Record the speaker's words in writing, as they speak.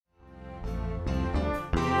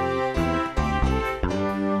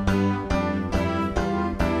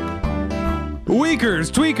Weakers,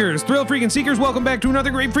 tweakers, thrill freaking seekers, welcome back to another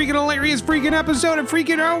great freaking hilarious freaking episode of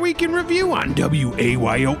freaking Our Week in Review on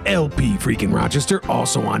WAYOLP freaking Rochester,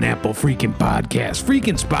 also on Apple freaking Podcasts,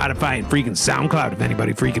 freaking Spotify, and freaking SoundCloud if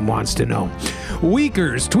anybody freaking wants to know.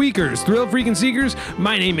 Weakers, tweakers, thrill freaking seekers,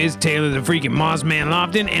 my name is Taylor the freaking Mossman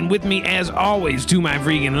Lofton, and with me as always to my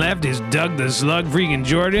freaking left is Doug the Slug freaking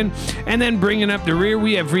Jordan, and then bringing up the rear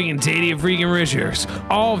we have freaking Tadia freaking Richards,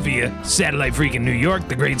 all via satellite freaking New York,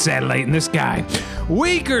 the great satellite in the sky.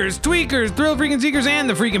 Weakers, tweakers, thrill freaking seekers, and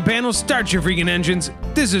the freaking panel, start your freaking engines.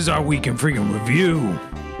 This is our Week in Freaking Review.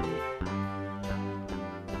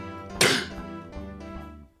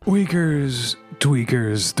 Weakers,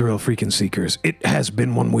 tweakers, thrill freaking seekers, it has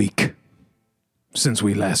been 1 week since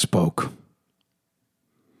we last spoke.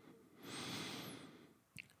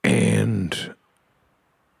 And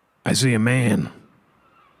I see a man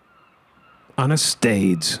on a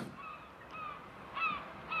stage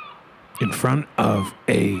in front of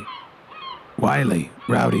a wily,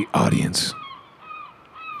 rowdy audience.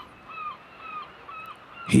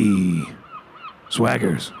 He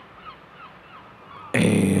swaggers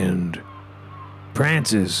and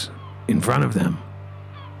prances in front of them,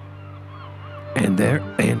 and their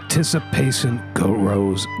anticipation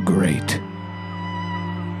grows great.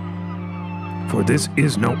 For this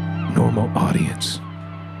is no normal audience.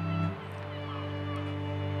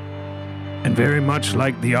 And very much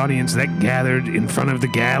like the audience that gathered in front of the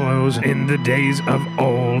gallows in the days of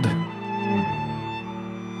old,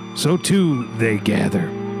 so too they gather,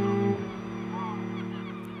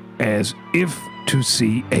 as if to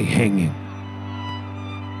see a hanging.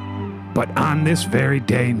 But on this very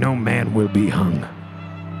day no man will be hung,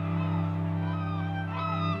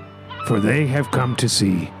 for they have come to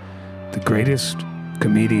see the greatest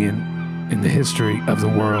comedian in the history of the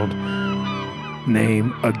world,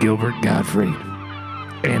 name a Gilbert Gottfried.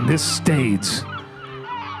 And this stage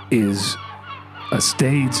is a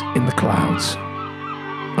stage in the clouds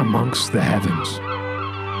amongst the heavens.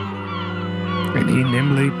 And he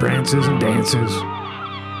nimbly prances and dances.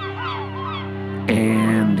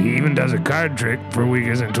 And he even does a card trick for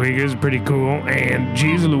Weakers and Tweakers, pretty cool. And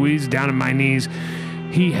geez Louise, down on my knees,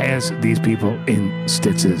 he has these people in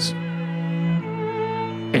stitches.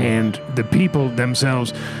 And the people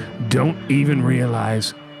themselves don't even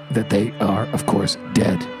realize that they are, of course,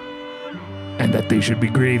 dead, and that they should be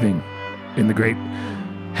grieving in the great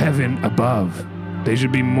heaven above. They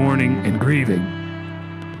should be mourning and grieving,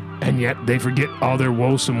 and yet they forget all their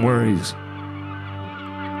woesome worries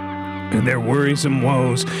and their worrisome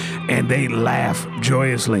woes, and they laugh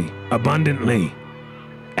joyously, abundantly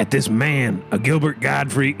at this man, a Gilbert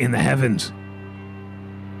Gottfried in the heavens,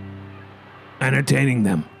 entertaining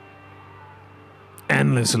them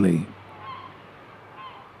endlessly.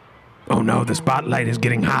 Oh no, the spotlight is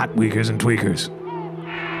getting hot, Weakers and Tweakers.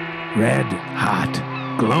 Red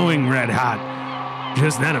hot, glowing red hot.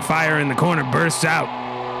 Just then a fire in the corner bursts out.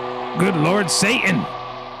 Good Lord, Satan!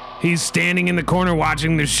 He's standing in the corner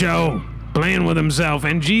watching the show, playing with himself,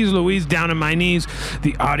 and geez Louise, down on my knees,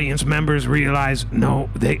 the audience members realize, no,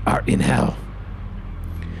 they are in hell.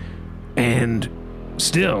 And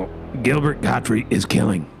still, Gilbert Gottfried is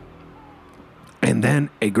killing. And then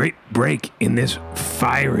a great break in this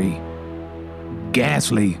fiery,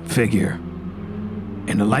 ghastly figure.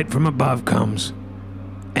 And the light from above comes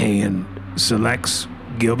and selects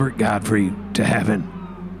Gilbert Gottfried to heaven.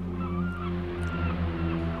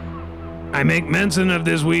 I make mention of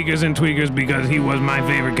this Weakers and Tweakers because he was my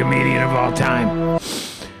favorite comedian of all time.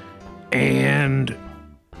 And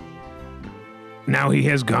now he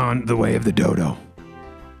has gone the way of the dodo.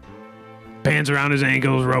 Pants around his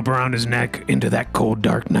ankles, rope around his neck, into that cold,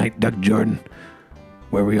 dark night, Doug Jordan,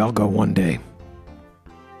 where we all go one day.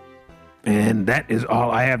 And that is all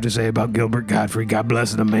I have to say about Gilbert Gottfried. God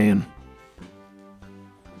bless the man.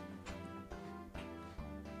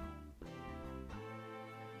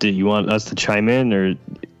 Do you want us to chime in,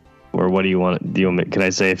 or what do you want? Can I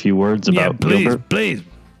say a few words about Gilbert? Please.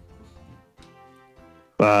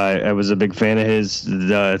 I was a big fan of his.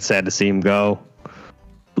 It's sad to see him go.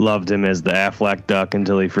 Loved him as the Aflac duck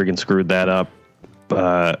until he freaking screwed that up.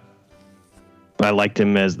 I liked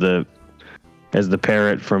him as the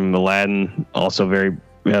parrot from Aladdin. Also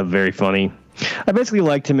very funny. I basically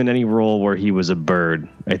liked him in any role where he was a bird.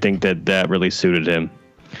 I think that really suited him.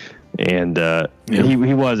 And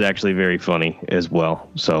he was actually very funny as well.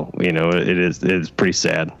 So, it is pretty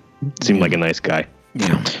sad. Seemed like a nice guy.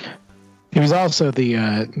 Yeah. He was also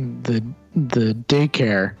the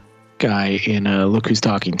daycare guy in Look Who's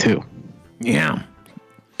Talking Too. Yeah.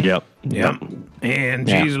 Yep. And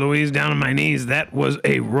geez Louise, down on my knees, that was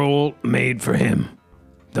a role made for him.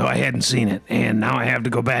 though I hadn't seen it, and now I have to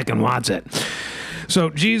go back and watch it. So,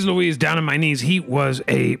 geez Louise, down on my knees, he was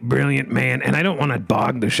a brilliant man, and I don't want to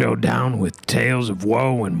bog the show down with tales of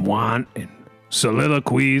woe and want and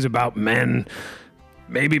soliloquies about men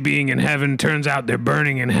maybe being in heaven. Turns out they're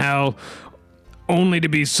burning in hell, only to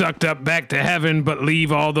be sucked up back to heaven, but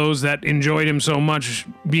leave all those that enjoyed him so much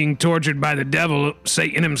being tortured by the devil,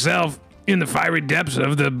 Satan himself, in the fiery depths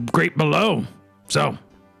of the great below. So,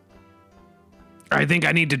 I think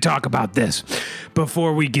I need to talk about this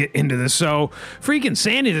before we get into this. So, freaking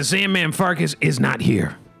Sandy the Sandman Farkas is not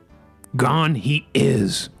here. Gone he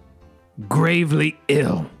is. Gravely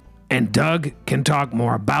ill. And Doug can talk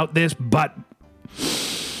more about this, but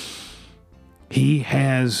he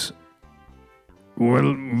has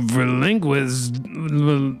relinquished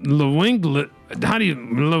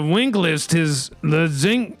his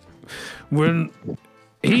zinc.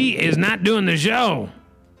 He is not doing the show.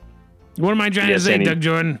 What am I trying to say, Doug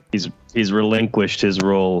Jordan? He's relinquished his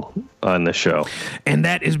role on the show. And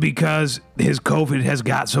that is because his COVID has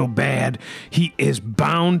got so bad, he is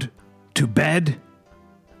bound to bed,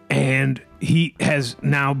 and he has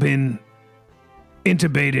now been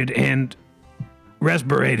intubated and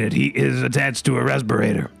respirated. He is attached to a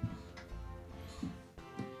respirator.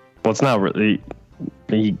 Well, it's not really...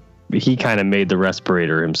 He kind of made the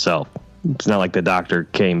respirator himself. It's not like the doctor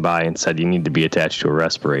came by and said you need to be attached to a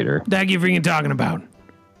respirator. What are you freaking talking about?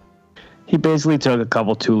 He basically took a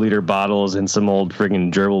couple 2-liter bottles and some old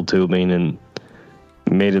friggin' gerbil tubing and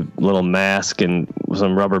made a little mask and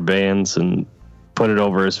some rubber bands and put it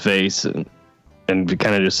over his face and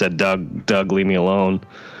kind of just said, Doug, leave me alone.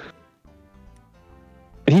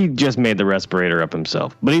 He just made the respirator up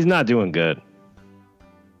himself, but he's not doing good.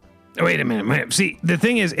 Wait a minute. See, the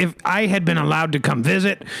thing is, if I had been allowed to come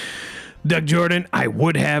visit Doug Jordan, I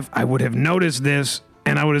would have noticed this,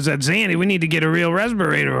 and I would have said, Sandy, we need to get a real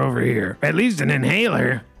respirator over here. At least an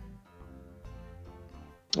inhaler.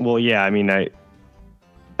 Well, yeah, I mean,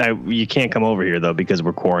 you can't come over here, though, because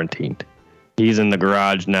we're quarantined. He's in the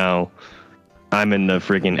garage now. I'm in the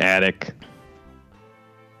freaking attic.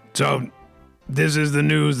 So, this is the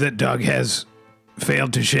news that Doug has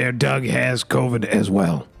failed to share. Doug has COVID as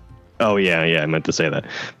well. Oh, yeah, I meant to say that.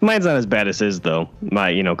 Mine's not as bad as his, though.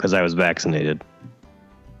 Because I was vaccinated.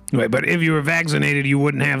 Wait, but if you were vaccinated, you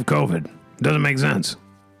wouldn't have COVID. Doesn't make sense.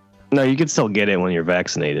 No, you can still get it when you're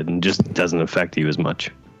vaccinated, and just doesn't affect you as much.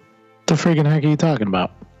 The freaking heck are you talking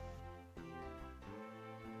about?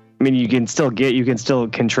 I mean, you can still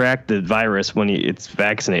contract the virus when it's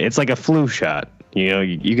vaccinated. It's like a flu shot.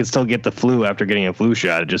 You can still get the flu after getting a flu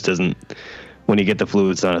shot. It just isn't, when you get the flu,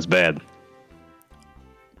 it's not as bad.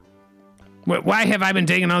 Why have I been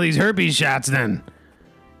taking all these herpes shots then?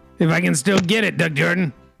 If I can still get it, Doug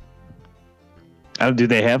Jordan. Do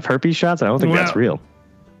they have herpes shots? I don't think that's real.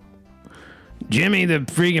 Jimmy, the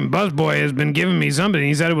freaking busboy, has been giving me something.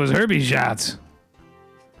 He said it was herpes shots.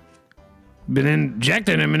 Been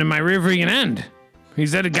injecting him into my rear freaking end. He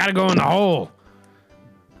said it got to go in the hole.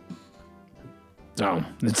 So,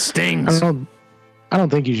 it stings. I don't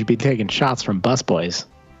think you should be taking shots from busboys.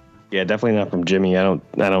 Yeah, definitely not from Jimmy. I don't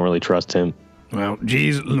really trust him. Well,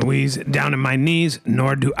 geez, Louise, down on my knees,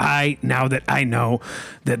 nor do I, now that I know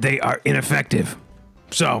that they are ineffective.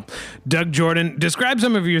 So, Doug Jordan, describe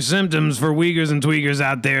some of your symptoms for Uyghurs and Tweakers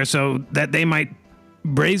out there so that they might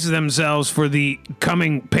brace themselves for the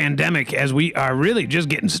coming pandemic, as we are really just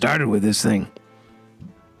getting started with this thing.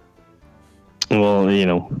 Well,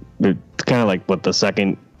 it's kind of like, the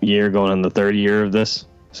second year going on the third year of this?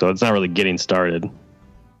 So it's not really getting started.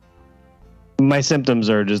 My symptoms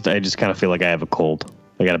are I just kind of feel like I have a cold.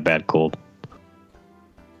 I got a bad cold.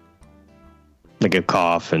 Like a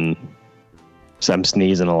cough, and so I'm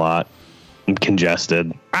sneezing a lot. I'm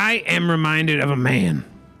congested. I am reminded of a man,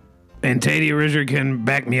 and Teddy Ridger can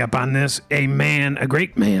back me up on this. A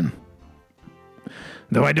great man,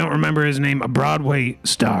 though I don't remember his name, a Broadway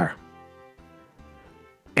star,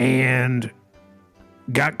 and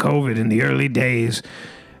got COVID in the early days,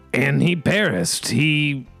 and he perished.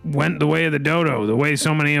 He went the way of the dodo, the way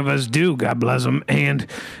so many of us do, God bless him. And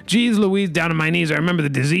geez Louise, down on my knees, I remember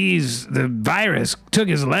the virus took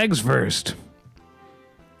his legs first.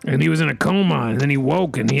 And he was in a coma, and then he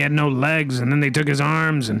woke, and he had no legs, and then they took his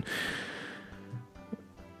arms, and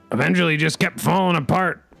eventually just kept falling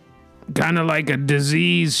apart. Kind of like a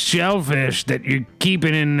diseased shellfish that you're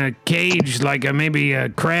keeping in a cage, like maybe a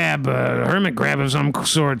crab, a hermit crab of some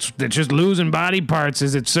sorts, that's just losing body parts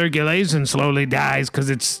as its circulation slowly dies because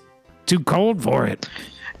it's too cold for it.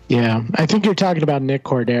 Yeah, I think you're talking about Nick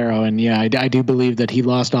Cordero, and yeah, I do believe that he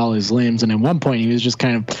lost all his limbs, and at one point he was just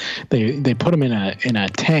kind of they put him in a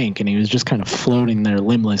tank, and he was just kind of floating there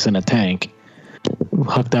limbless in a tank,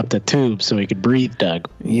 hooked up to tubes so he could breathe. Doug.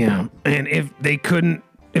 Yeah, and if a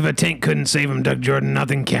tank couldn't save him, Doug Jordan,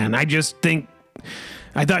 nothing can. I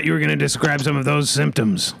thought you were going to describe some of those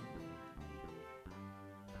symptoms.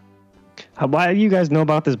 Why do you guys know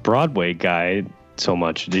about this Broadway guy so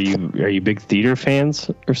much? Are you big theater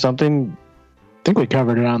fans or something? I think we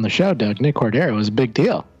covered it on the show, Doug. Nick Cordero was a big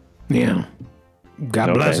deal. Yeah.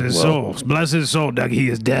 God bless his soul. Bless his soul, Doug. He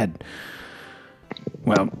is dead.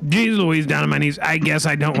 Well, geez Louise, down on my knees. I guess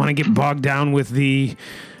I don't want to get bogged down with the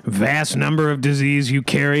vast number of disease you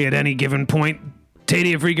carry at any given point.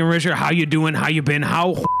 Tadia freaking Risher, how you doing? How you been?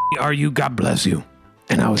 How are you? God bless you.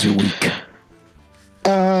 And how was your week?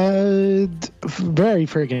 Very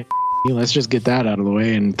freaking. Let's just get that out of the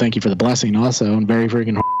way, and thank you for the blessing also. And very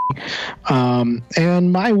freaking.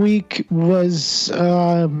 And my week was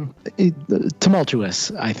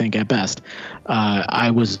tumultuous, I think, at best. I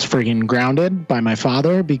was friggin' grounded by my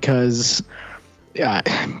father because,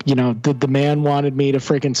 the man wanted me to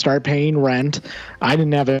freaking start paying rent. I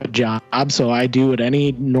didn't have a job, so I do what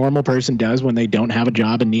any normal person does when they don't have a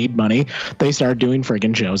job and need money. They start doing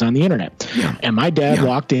freaking shows on the internet. Yeah. And my dad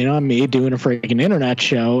walked in on me doing a freaking internet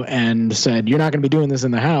show and said, "You're not going to be doing this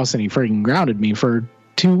in the house," and he freaking grounded me for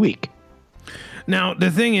 2 weeks. Now,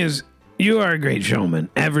 the thing is, you are a great showman.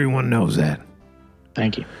 Everyone knows that.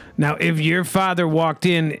 Thank you. Now, if your father walked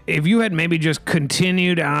in, if you had maybe just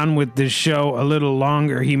continued on with the show a little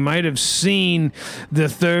longer, he might have seen the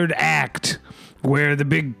third act where the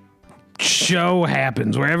big show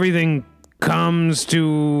happens, where everything comes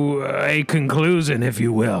to a conclusion, if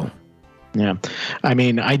you will. Yeah. I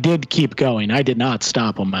mean, I did keep going. I did not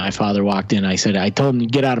stop when my father walked in. I told him to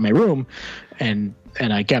get out of my room, and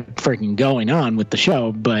I kept freaking going on with the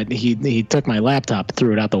show, but he took my laptop,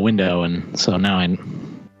 threw it out the window, and so now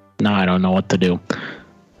I don't know what to do.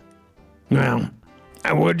 Well,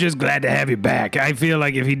 we're just glad to have you back. I feel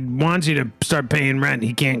like if he wants you to start paying rent,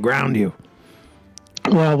 he can't ground you.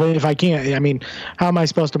 Well, if I can't, I mean, how am I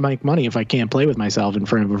supposed to make money if I can't play with myself in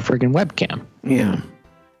front of a freaking webcam? Yeah.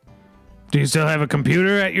 Do you still have a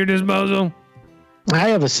computer at your disposal? I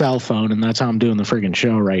have a cell phone, and that's how I'm doing the freaking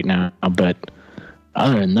show right now. But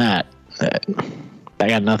other than that, I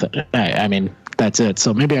got nothing. I mean, that's it.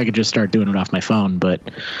 So maybe I could just start doing it off my phone. But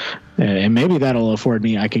and maybe that'll afford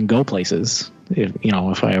me. I can go places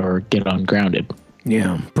if I ever get ungrounded.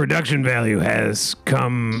 Yeah, production value has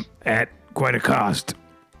come at quite a cost.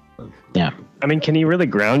 Yeah. I mean, can he really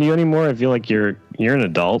ground you anymore? I feel like you're an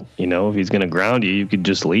adult. If he's going to ground you, you could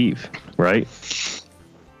just leave, right?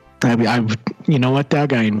 You know what,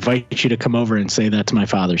 Doug? I invite you to come over and say that to my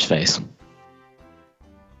father's face.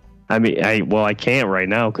 I mean, I can't right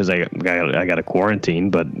now because I got a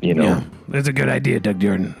quarantine, but Yeah, that's a good idea, Doug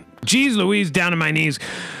Jordan. Jeez Louise, down on my knees.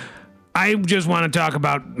 I just want to talk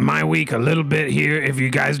about my week a little bit here, if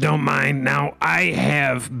you guys don't mind. Now, I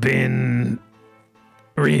have been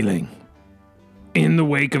reeling in the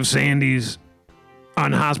wake of Sandy's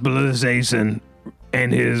unhospitalization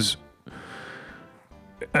and his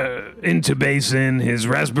intubation, his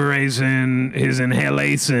respiration, his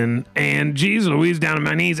inhalation, and geez Louise, down on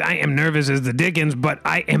my knees, I am nervous as the dickens, but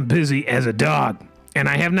I am busy as a dog. And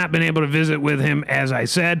I have not been able to visit with him, as I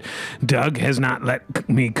said. Doug has not let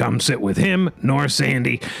me come sit with him, nor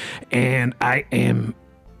Sandy. And I am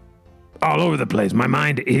all over the place. My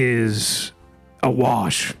mind is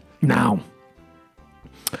awash now.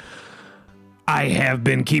 I have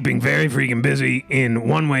been keeping very freaking busy in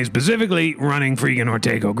one way, specifically running freaking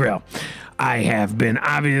Ortego Grill. I have been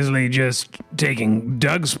obviously just taking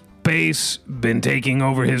Doug's space, been taking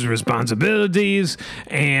over his responsibilities,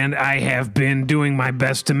 and I have been doing my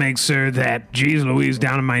best to make sure that, geez Louise,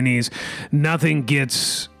 down on my knees, nothing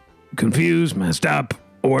gets confused, messed up.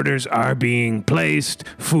 Orders are being placed,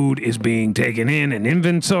 food is being taken in and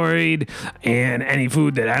inventoried, and any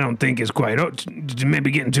food that I don't think is quite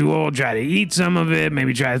maybe getting too old, try to eat some of it,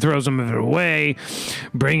 maybe try to throw some of it away,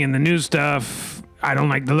 bring in the new stuff. I don't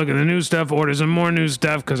like the look of the new stuff, order some more new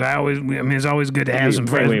stuff, because it's always good to have some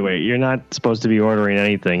friends. Wait, you're not supposed to be ordering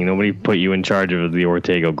anything. Nobody put you in charge of the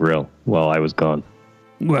Ortego Grill while I was gone.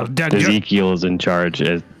 Well, Doug, Ezekiel is in charge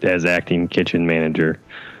as acting kitchen manager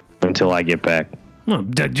until I get back. Well,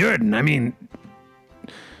 Doug Jordan, I mean,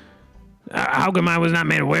 how come I was not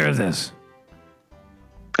made aware of this?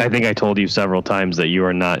 I think I told you several times that you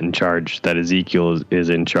are not in charge, that Ezekiel is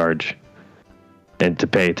in charge, and to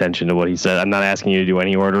pay attention to what he said. I'm not asking you to do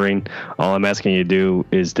any ordering. All I'm asking you to do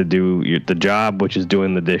is to do the job, which is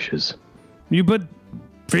doing the dishes. You put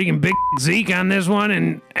freaking big Zeke on this one,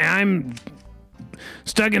 and I'm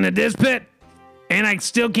stuck in the disc pit, and I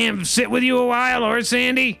still can't sit with you a while, or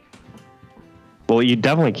Sandy? Well, you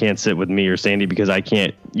definitely can't sit with me or Sandy because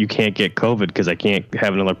you can't get COVID because I can't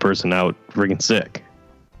have another person out friggin' sick.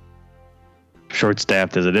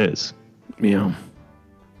 Short-staffed as it is. Yeah.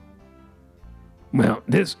 Well,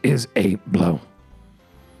 this is a blow.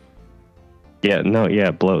 Yeah, no, yeah,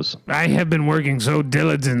 it blows. I have been working so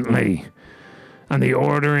diligently on the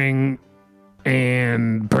ordering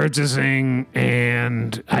and purchasing,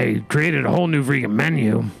 and I created a whole new freaking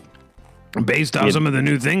menu based off some of the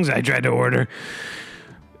new things I tried to order.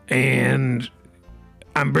 And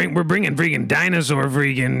we're bringing freaking dinosaur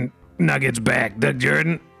freaking nuggets back. Doug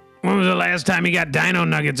Jordan, when was the last time you got dino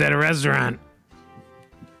nuggets at a restaurant?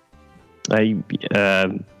 I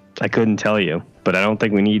couldn't tell you, but I don't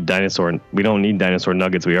think we need dinosaur. We don't need dinosaur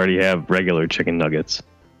nuggets. We already have regular chicken nuggets.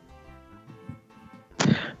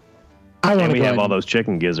 And we have all those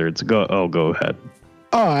chicken gizzards. Go ahead.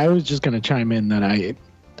 Oh, I was just going to chime in that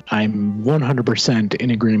I'm 100%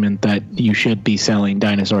 in agreement that you should be selling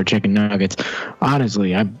dinosaur chicken nuggets.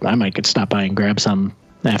 Honestly, I might stop by and grab some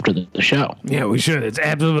after the show. Yeah, we should. It's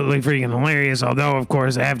absolutely freaking hilarious. Although, of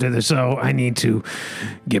course, after the show, I need to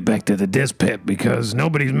get back to the disc pit because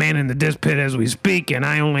nobody's manning the disc pit as we speak, and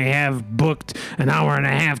I only have booked an hour and a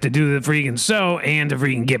half to do the freaking show and to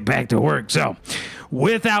freaking get back to work. So,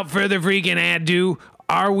 without further freaking ado,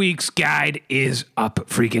 our week's guide is up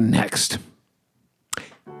freaking next.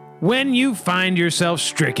 When you find yourself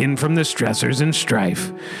stricken from the stressors and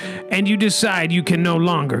strife, and you decide you can no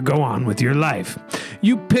longer go on with your life,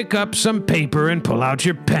 you pick up some paper and pull out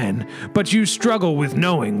your pen, but you struggle with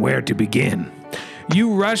knowing where to begin.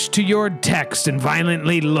 You rush to your text and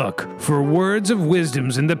violently look for words of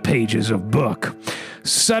wisdoms in the pages of book.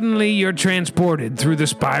 Suddenly you're transported through the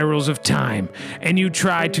spirals of time, and you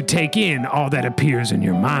try to take in all that appears in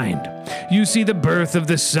your mind. You see the birth of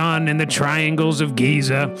the sun and the triangles of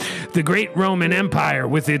Giza, the great Roman Empire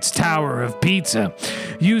with its Tower of Pizza.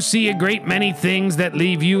 You see a great many things that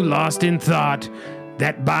leave you lost in thought,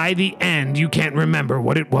 that by the end you can't remember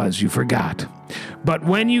what it was you forgot. But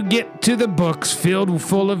when you get to the books filled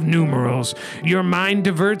full of numerals, your mind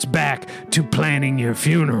diverts back to planning your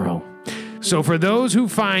funeral. So for those who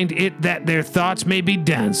find it that their thoughts may be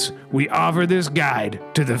dense, we offer this guide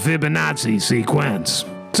to the Fibonacci sequence.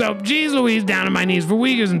 So, geez Louise, down on my knees. For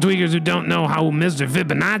weakers and tweakers who don't know how Mr.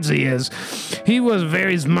 Fibonacci is, he was a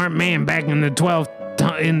very smart man back in the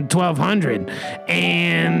 1200,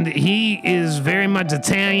 and he is very much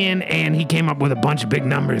Italian, and he came up with a bunch of big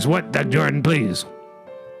numbers. What, Doug Jordan, please?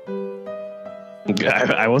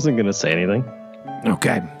 I wasn't going to say anything.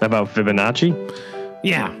 Okay. About Fibonacci?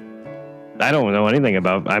 Yeah. I don't know anything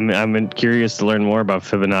about. I'm curious to learn more about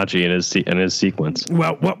Fibonacci and his sequence.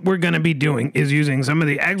 Well, what we're going to be doing is using some of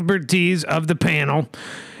the expertise of the panel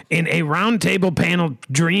in a roundtable panel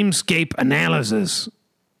dreamscape analysis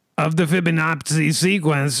of the Fibonacci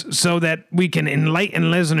sequence so that we can enlighten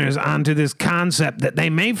listeners onto this concept that they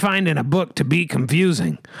may find in a book to be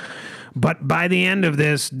confusing. But by the end of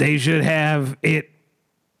this, they should have it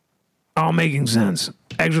all making sense.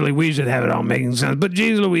 Actually, we should have it all making sense. But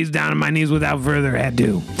geez Louise, down on my knees without further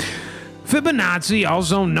ado. Fibonacci,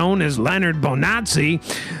 also known as Leonard Bonazzi,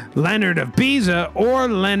 Leonard of Pisa, or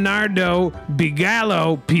Leonardo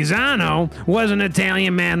Bigallo Pisano, was an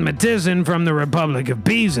Italian mathematician from the Republic of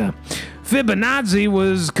Pisa. Fibonacci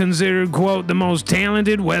was considered, quote, the most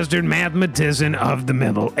talented Western mathematician of the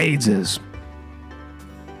Middle Ages.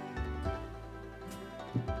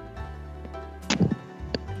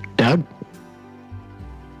 Doug?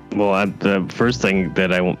 Well, the first thing that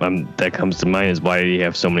that comes to mind is why did he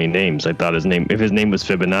have so many names? I thought if his name was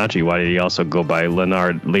Fibonacci, why did he also go by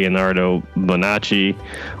Leonardo Bonacci,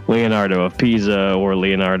 Leonardo of Pisa, or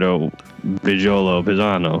Leonardo Bigiolo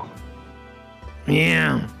Pisano?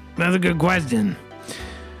 Yeah, that's a good question.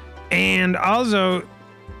 And also,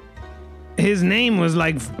 his name was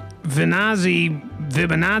like Fibonacci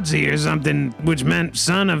or something, which meant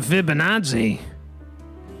son of Fibonacci.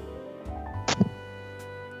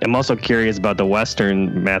 I'm also curious about the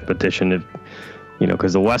Western mathematician,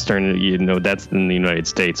 because the Western, that's in the United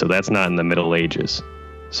States, so that's not in the Middle Ages.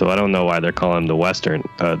 So I don't know why they're calling him the Western,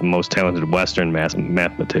 the most talented Western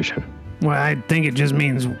mathematician. Well, I think it just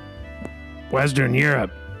means Western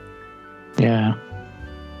Europe. Yeah.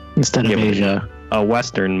 Instead of Asia. A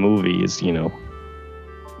Western movie is,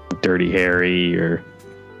 Dirty Harry or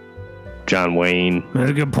John Wayne. That's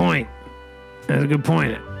a good point.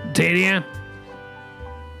 Tadia?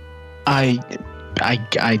 I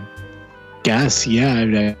guess,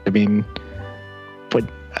 yeah. I mean, but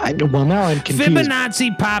now I'm confused.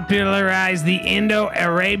 Fibonacci popularized the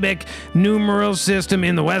Indo-Arabic numeral system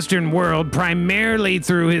in the Western world primarily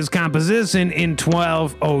through his composition in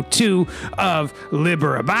 1202 of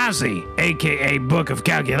Liber Abaci, aka Book of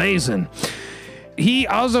Calculation. He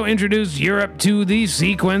also introduced Europe to the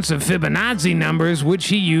sequence of Fibonacci numbers, which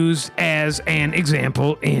he used as an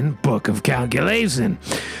example in Book of Calculation.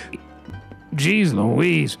 Jeez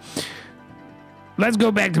Louise. Let's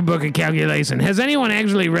go back to Book of Calculation. Has anyone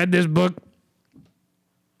actually read this book?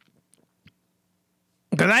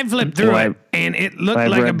 Because I flipped through it, and it looked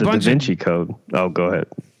like a bunch of... the Da Vinci Code. Oh, go ahead.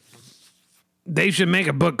 They should make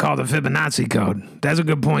a book called The Fibonacci Code. That's a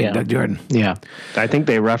good point, Doug Jordan. Yeah. I think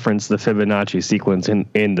they reference the Fibonacci sequence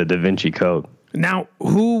in the Da Vinci Code. Now,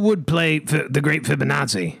 who would play the great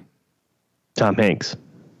Fibonacci? Tom Hanks.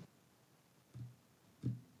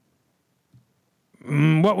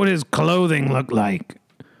 What would his clothing look like?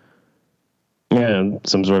 Yeah,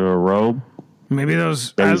 some sort of a robe. Maybe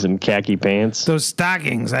those... Maybe some khaki pants. Those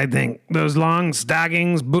stockings, I think. Those long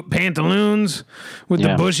stockings, pantaloons with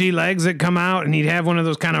the bushy legs that come out, and he'd have one of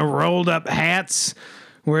those kind of rolled up hats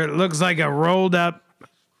where it looks like a rolled up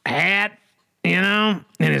hat, you know?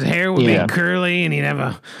 And his hair would be curly, and he'd have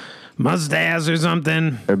a mustache or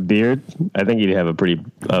something. A beard? I think he'd have a pretty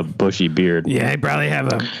bushy beard. Yeah, he'd probably have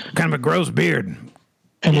a kind of a gross beard.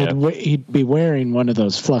 And he'd be wearing one of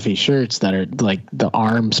those fluffy shirts that are like the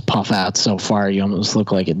arms puff out so far you almost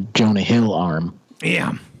look like a Jonah Hill arm.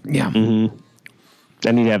 Yeah, yeah. Mm-hmm.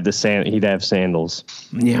 And he'd have sandals.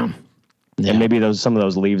 Yeah. And maybe some of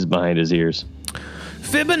those leaves behind his ears.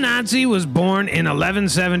 Fibonacci was born in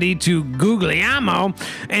 1170 to Guglielmo,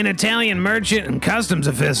 an Italian merchant and customs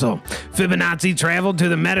official. Fibonacci traveled to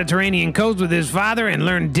the Mediterranean coast with his father and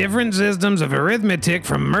learned different systems of arithmetic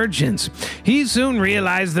from merchants. He soon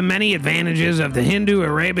realized the many advantages of the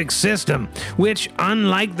Hindu-Arabic system, which,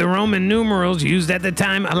 unlike the Roman numerals used at the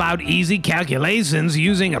time, allowed easy calculations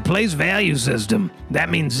using a place value system. That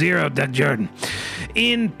means zero, Doug Jordan.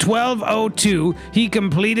 In 1202, he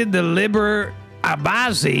completed the Liber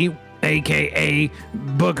Abaci, aka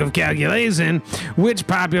Book of Calculation, which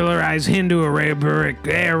popularized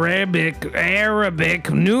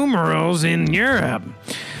Hindu-Arabic numerals in Europe.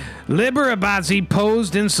 Liber Abaci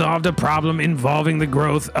posed and solved a problem involving the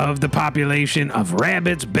growth of the population of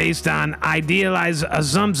rabbits based on idealized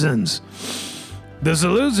assumptions. The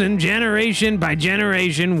solution, generation by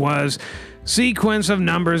generation, was sequence of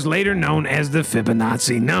numbers later known as the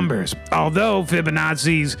Fibonacci numbers. Although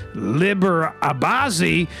Fibonacci's Liber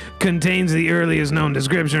Abaci contains the earliest known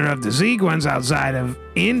description of the sequence outside of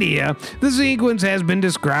India, the sequence has been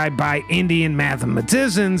described by Indian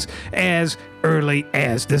mathematicians as early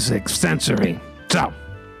as the 6th century. So,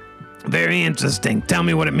 very interesting. Tell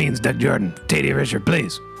me what it means, Doug Jordan. Teddy Risher,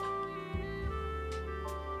 please.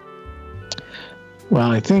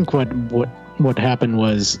 Well, I think what happened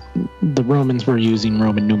was the Romans were using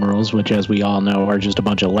Roman numerals, which, as we all know, are just a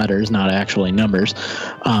bunch of letters, not actually numbers,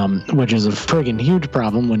 which is a friggin' huge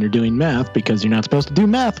problem when you're doing math because you're not supposed to do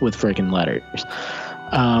math with friggin' letters.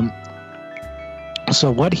 So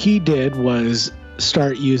what he did was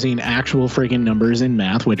start using actual friggin' numbers in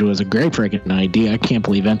math, which was a great friggin' idea. I can't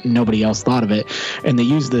believe it. Nobody else thought of it. And they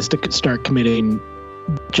used this to start committing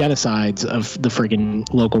genocides of the friggin'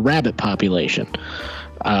 local rabbit population.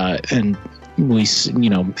 And we,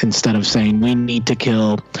 instead of saying we need to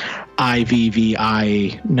kill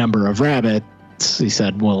IVVI number of rabbits, he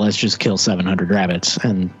said, well, let's just kill 700 rabbits.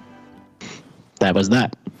 And that was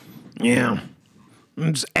that. Yeah.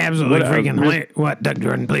 It's absolutely freaking hilarious. What, Doug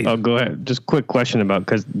Jordan, please? Oh, go ahead. Just quick question about,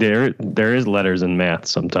 because there is letters in math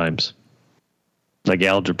sometimes. Like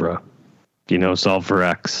algebra. Solve for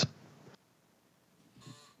X.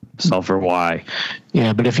 Solve for Y.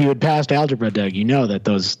 Yeah, but if you had passed algebra, Doug, you know that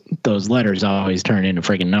those letters always turn into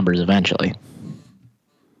friggin' numbers eventually.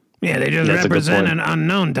 Yeah, they just represent an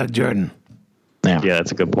unknown, Doug Jordan. Yeah,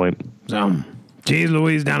 that's a good point. So, geez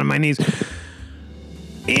Louise, down on my knees.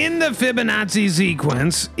 In the Fibonacci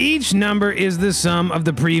sequence, each number is the sum of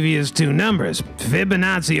the previous two numbers.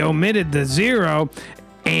 Fibonacci omitted the 0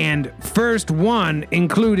 and first 1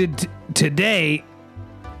 included today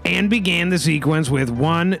and began the sequence with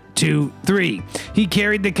 1, 2, 3. He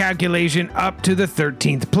carried the calculation up to the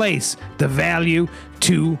 13th place, the value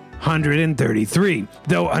 233,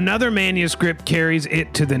 though another manuscript carries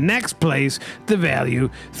it to the next place, the value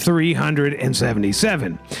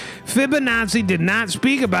 377. Fibonacci did not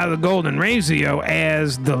speak about the golden ratio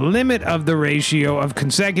as the limit of the ratio of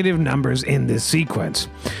consecutive numbers in this sequence.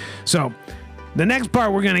 So, the next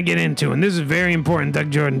part we're going to get into, and this is very important, Doug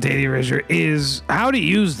Jordan, Teddy Risher, is how to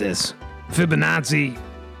use this Fibonacci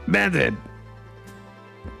method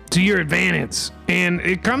to your advantage. And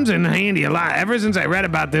it comes in handy a lot. Ever since I read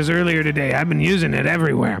about this earlier today, I've been using it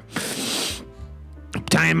everywhere.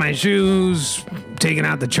 Tying my shoes, taking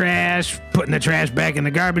out the trash, putting the trash back in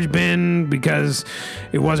the garbage bin because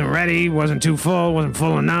it wasn't ready, wasn't too full, wasn't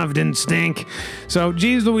full enough, didn't stink. So,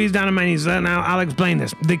 geez Louise, down on my knees. Now, I'll explain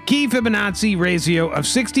this. The key Fibonacci ratio of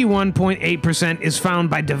 61.8% is found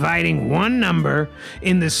by dividing one number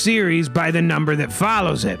in the series by the number that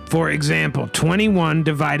follows it. For example, 21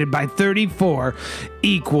 divided by 34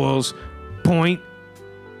 equals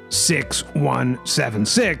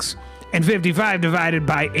 0.6176. And 55 divided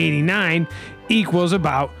by 89 equals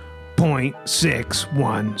about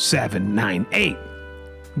 0.61798.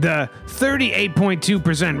 The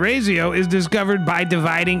 38.2% ratio is discovered by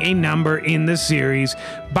dividing a number in the series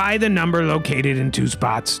by the number located in two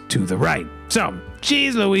spots to the right. So,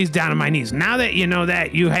 geez Louise, down on my knees. Now that you know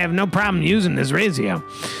that, you have no problem using this ratio.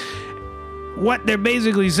 What they're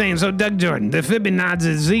basically saying, so Doug Jordan, the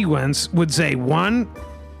Fibonacci sequence would say 1,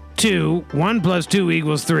 2, 1 plus 2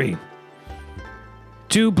 equals 3.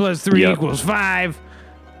 2 plus 3 equals 5.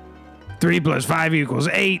 3 plus 5 equals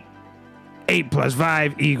 8. 8 plus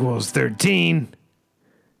 5 equals 13.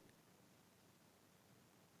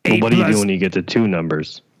 Well, what do you do when you get to two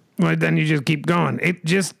numbers? Well, then you just keep going. It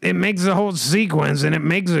makes the whole sequence, and it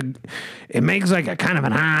makes like a kind of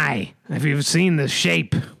an eye. If you've seen the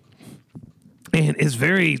shape, and it's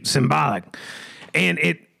very symbolic, and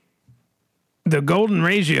the golden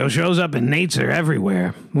ratio shows up in nature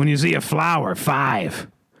everywhere. When you see a flower, 5,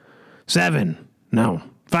 7,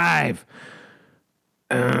 5,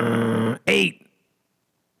 8.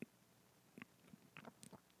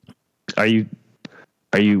 Are you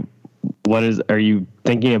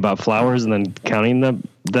thinking about flowers and then counting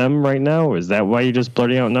them right now? Or is that why you're just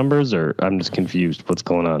blurting out numbers? Or I'm just confused. What's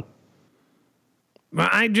going on? Well,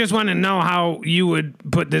 I just want to know how you would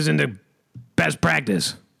put this into best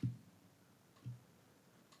practice.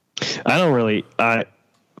 I don't really.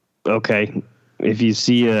 Okay, if you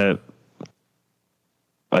see a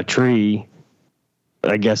tree,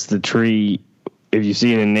 I guess the tree, if you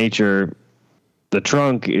see it in nature, the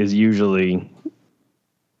trunk is usually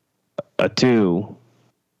a 2,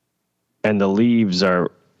 and the leaves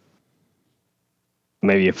are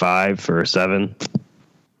maybe a 5 or a 7.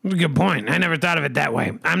 That's a good point. I never thought of it that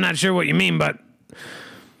way. I'm not sure what you mean, but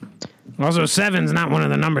also 7's not one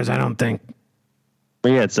of the numbers, I don't think.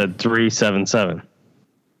 Yeah, it said 377.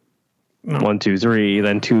 No. 1, 2, 3,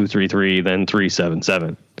 then 2, 3, 3, then 3, 7,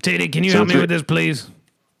 7. Teddy, can you help me with this, please?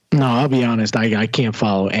 No, I'll be honest. I can't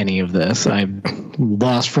follow any of this. I'm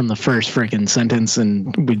lost from the first freaking sentence,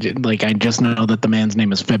 and I just know that the man's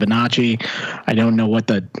name is Fibonacci. I don't know what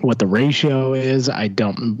the ratio is. I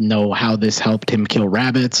don't know how this helped him kill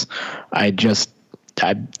rabbits. I'm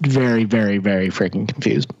very, very, very freaking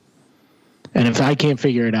confused. And if I can't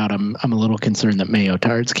figure it out, I'm a little concerned that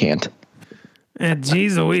Mayo-tards can't.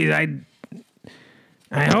 Jeez Louise,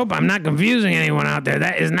 I hope I'm not confusing anyone out there.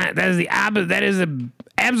 That is the opposite. That is the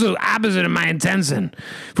absolute opposite of my intention.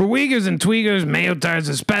 For Uyghurs and Tweakers, Mayo-tards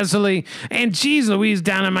especially, and geez Louise,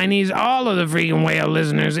 down on my knees, all of the freaking whale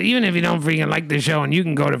listeners, even if you don't freaking like the show and you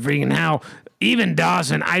can go to freaking hell, even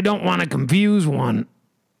Dawson, I don't want to confuse one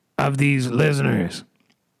of these listeners.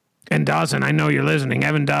 And Dawson, I know you're listening.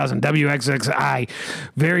 Evan Dawson, WXXI,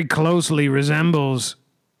 very closely resembles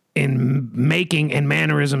in making and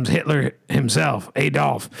mannerisms Hitler himself,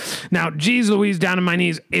 Adolf. Now, geez Louise, down on my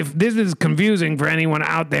knees, if this is confusing for anyone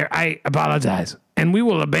out there, I apologize. And we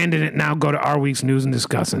will abandon it now. Go to our week's news and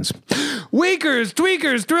discussants. Weakers,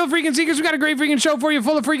 tweakers, thrill freaking seekers, we got a great freaking show for you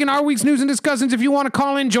full of freaking our week's news and discussants. If you want to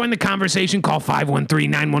call in, join the conversation, call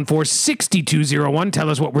 513-914-6201. Tell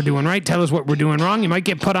us what we're doing right. Tell us what we're doing wrong. You might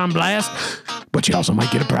get put on blast, but you also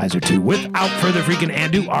might get a prize or two. Without further freaking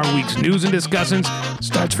ado, our week's news and discussants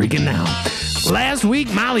starts freaking now. Last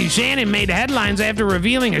week, Molly Shannon made headlines after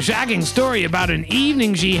revealing a shocking story about an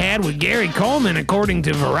evening she had with Gary Coleman, according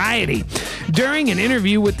to Variety. During an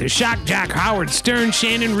interview with the shock jock Howard Stern,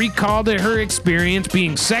 Shannon recalled her experience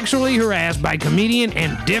being sexually harassed by comedian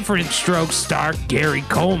and Different Strokes star Gary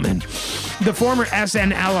Coleman. The former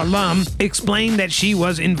SNL alum explained that she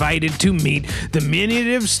was invited to meet the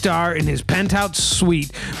diminutive star in his penthouse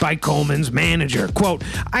suite by Coleman's manager. Quote,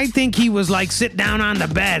 I think he was like, sit down on the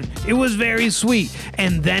bed. It was very sweet.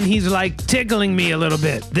 And then he's like tickling me a little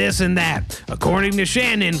bit, this and that. According to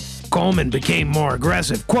Shannon, Coleman became more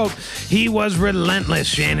aggressive. Quote, he was relentless,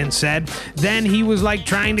 Shannon said. Then he was like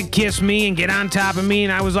trying to kiss me and get on top of me,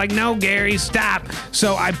 and I was like, no, Gary, stop.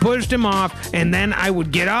 So I pushed him off, and then I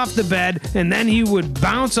would get off the bed, and then he would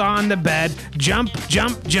bounce on the bed, jump,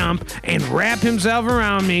 and wrap himself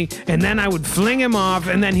around me, and then I would fling him off,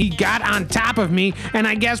 and then he got on top of me, and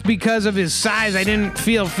I guess because of his size, I didn't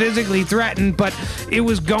feel physically threatened, but it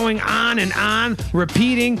was going on and on,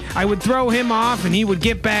 repeating. I would throw him off, and he would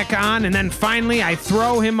get back on, and then finally I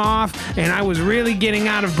throw him off, and I was really getting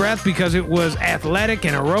out of breath because it was athletic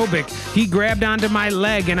and aerobic. He grabbed onto my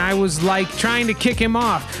leg, and I was like trying to kick him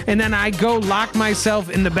off, and then I go lock myself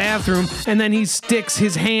in the bathroom, and then he sticks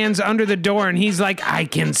his hands under the door, and he's like, I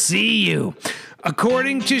can see you.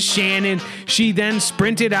 According to Shannon, she then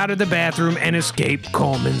sprinted out of the bathroom and escaped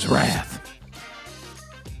Coleman's wrath.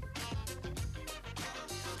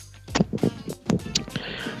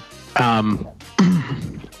 I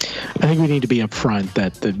think we need to be upfront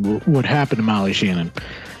that what happened to Molly Shannon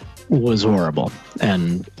was horrible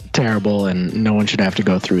and terrible, and no one should have to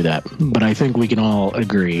go through that. But I think we can all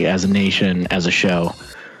agree as a nation, as a show,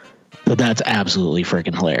 that that's absolutely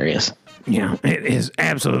freaking hilarious. Yeah, it is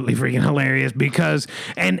absolutely freaking hilarious because,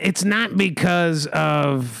 and it's not because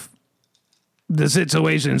of the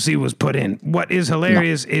situation she was put in. What is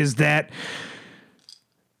hilarious is that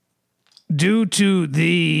due to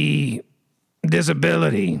the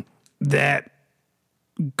disability that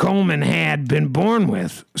Coleman had been born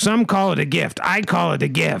with, some call it a gift. I call it a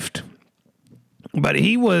gift. But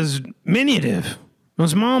he was diminutive, a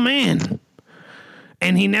small man,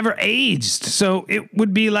 and he never aged. So it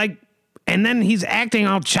would be like, and then he's acting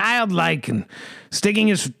all childlike and sticking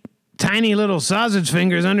his tiny little sausage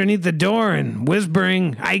fingers underneath the door and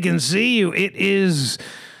whispering, I can see you. It is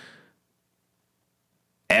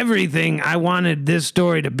everything I wanted this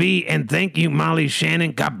story to be. And thank you, Molly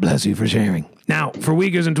Shannon. God bless you for sharing. Now, for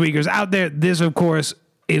Weakers and Tweakers out there, this, of course,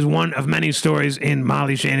 is one of many stories in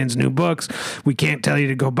Molly Shannon's new books. We can't tell you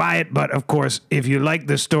to go buy it, but of course, if you like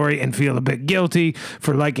this story and feel a bit guilty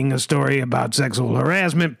for liking a story about sexual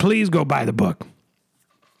harassment, please go buy the book.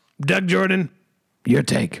 Doug Jordan, your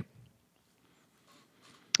take.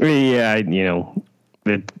 Yeah,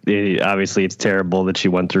 obviously it's terrible that she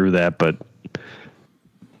went through that, but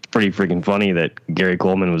it's pretty freaking funny that Gary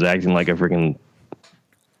Coleman was acting like a freaking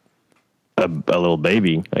a little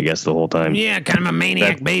baby, I guess, the whole time. Yeah, kind of a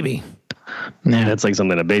maniac baby. Yeah. That's like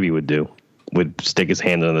something a baby would do. Would stick his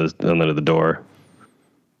hand under the door.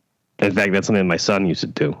 In fact, that's something my son used to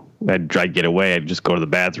do. I'd try to get away. I'd just go to the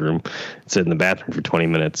bathroom, sit in the bathroom for 20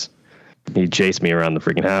 minutes. He'd chase me around the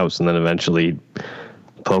freaking house, and then eventually he'd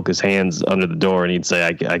poke his hands under the door, and he'd say,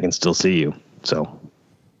 I can still see you. So,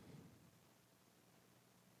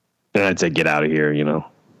 and I'd say, get out of here,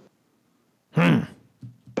 And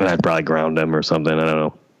I'd probably ground him or something. I don't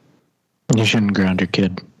know. You shouldn't ground your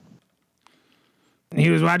kid. He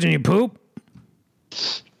was watching you poop?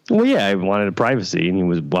 Well, yeah, I wanted privacy, and he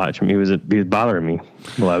was watching me. He was bothering me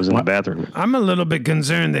while I was in the bathroom. I'm a little bit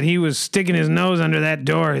concerned that he was sticking his nose under that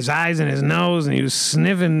door, his eyes in his nose, and he was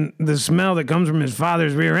sniffing the smell that comes from his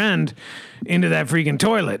father's rear end into that freaking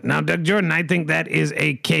toilet. Now, Doug Jordan, I think that is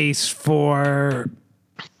a case for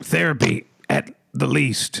therapy at the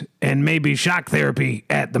least, and maybe shock therapy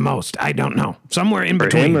at the most. I don't know. Somewhere in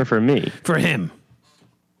between. For him or for me? For him.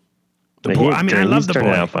 The boy. I mean, I love the boy.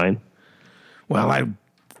 Out fine. Well, I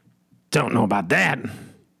don't know about that.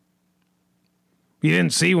 You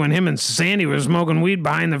didn't see when him and Sandy were smoking weed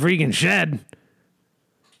behind the freaking shed.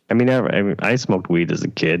 I mean, I smoked weed as a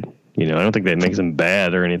kid. I don't think that makes him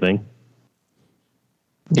bad or anything.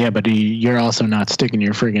 Yeah, but you're also not sticking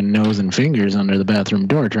your friggin' nose and fingers under the bathroom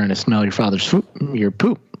door trying to smell your father's your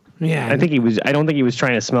poop. Yeah, I think he was. I don't think he was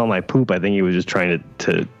trying to smell my poop. I think he was just trying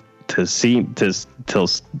to see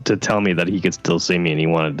to tell me that he could still see me and he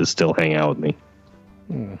wanted to still hang out with me.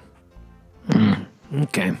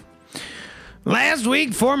 Okay. Last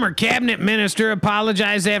week, former cabinet minister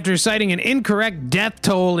apologized after citing an incorrect death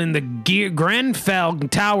toll in the Grenfell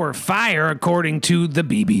Tower fire, according to the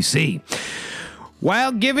BBC.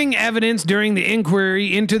 While giving evidence during the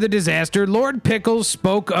inquiry into the disaster, Lord Pickles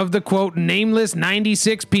spoke of the, quote, nameless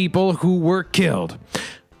 96 people who were killed.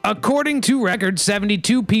 According to records,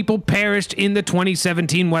 72 people perished in the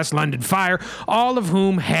 2017 West London fire, all of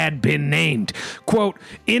whom had been named. Quote,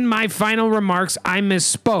 in my final remarks, I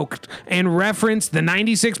misspoke and referenced the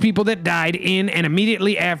 96 people that died in and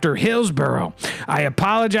immediately after Hillsborough. I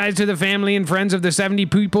apologize to the family and friends of the 70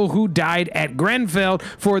 people who died at Grenfell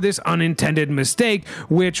for this unintended mistake,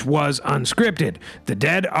 which was unscripted. The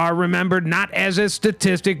dead are remembered not as a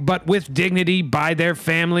statistic, but with dignity by their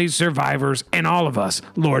families, survivors, and all of us.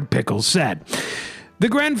 Lord Lord Pickles said. The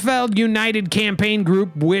Grenfell United Campaign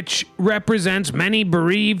Group, which represents many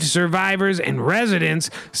bereaved survivors and residents,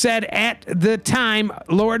 said at the time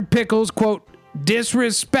Lord Pickles, quote,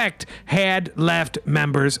 disrespect had left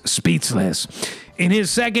members speechless. In his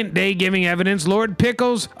second day giving evidence, Lord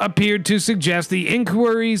Pickles appeared to suggest the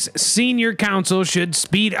inquiry's senior counsel should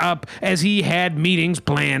speed up as he had meetings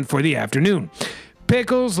planned for the afternoon.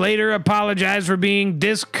 Pickles later apologized for being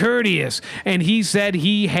discourteous, and he said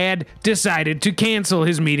he had decided to cancel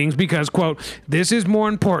his meetings because, quote, this is more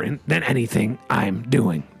important than anything I'm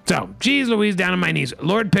doing. So, geez Louise, down on my knees.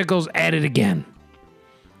 Lord Pickles at it again.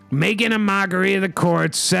 Making a mockery of the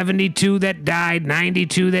courts, 72 that died,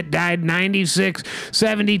 92 that died, 96,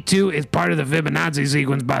 72 is part of the Fibonacci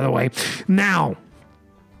sequence, by the way. Now,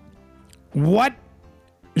 what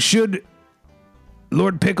should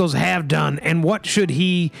Lord Pickles have done, and what should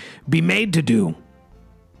he be made to do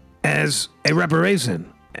as a reparation,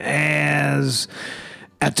 as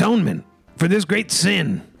atonement for this great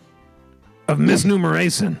sin of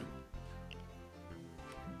misnumeration?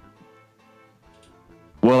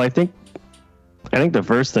 Well, I think the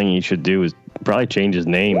first thing he should do is probably change his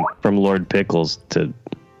name from Lord Pickles to,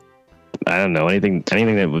 I don't know, anything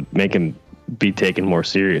that would make him be taken more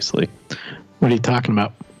seriously. What are you talking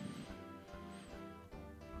about?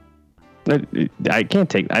 I can't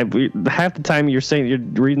take. Half the time you're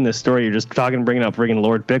reading this story, you're just bringing up friggin'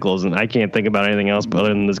 Lord Pickles, and I can't think about anything else other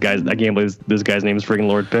than this guy's. I can't believe this guy's name is friggin'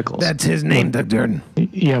 Lord Pickles. That's his name, Doug Jordan.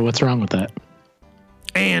 Yeah, what's wrong with that?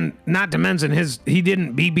 And not to mention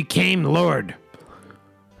he became Lord.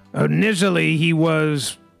 Initially, he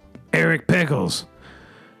was Eric Pickles,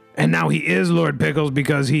 and now he is Lord Pickles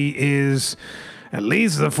because he is at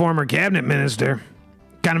least the former cabinet minister.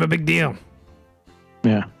 Kind of a big deal.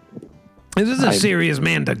 Yeah. This is a serious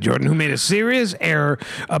man, Doug Jordan, who made a serious error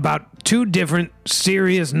about two different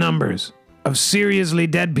serious numbers of seriously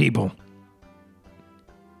dead people.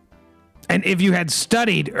 And if you had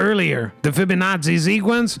studied earlier the Fibonacci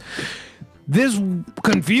sequence, this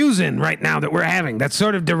confusion right now that we're having, that's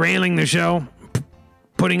sort of derailing the show,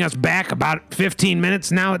 putting us back about 15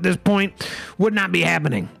 minutes now at this point, would not be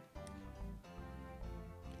happening.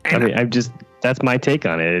 And I mean, that's my take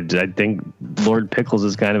on it. I think Lord Pickles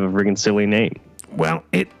is kind of a friggin' silly name. Well,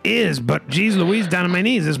 it is, but geez Louise, down on my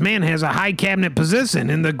knees, this man has a high cabinet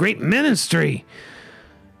position in the great ministry.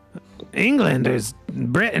 England is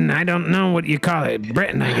Britain, I don't know what you call it.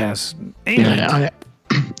 Britain, I guess. England. Yeah,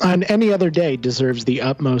 on any other day deserves the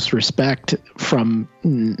utmost respect from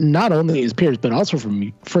not only his peers, but also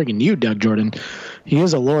from friggin' you, Doug Jordan. He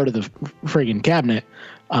is a lord of the friggin' cabinet.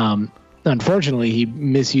 Unfortunately, he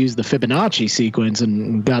misused the Fibonacci sequence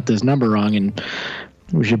and got this number wrong, and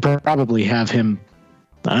we should probably have him,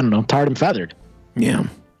 I don't know, tarred and feathered. Yeah.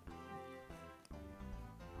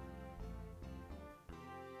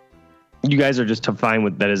 You guys are just fine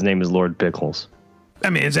with that his name is Lord Pickles.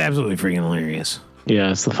 I mean, it's absolutely freaking hilarious.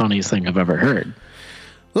 Yeah, it's the funniest thing I've ever heard.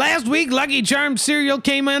 Last week, Lucky Charms cereal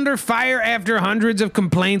came under fire after hundreds of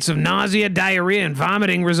complaints of nausea, diarrhea, and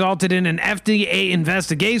vomiting resulted in an FDA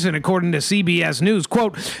investigation, according to CBS News.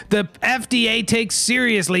 Quote, the FDA takes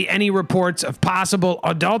seriously any reports of possible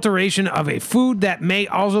adulteration of a food that may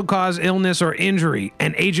also cause illness or injury,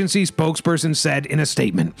 an agency spokesperson said in a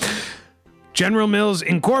statement. General Mills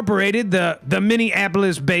Incorporated, the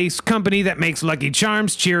Minneapolis-based company that makes Lucky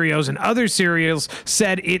Charms, Cheerios, and other cereals,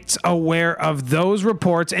 said it's aware of those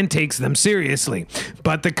reports and takes them seriously.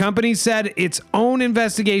 But the company said its own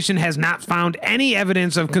investigation has not found any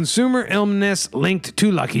evidence of consumer illness linked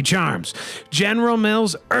to Lucky Charms. General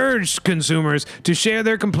Mills urged consumers to share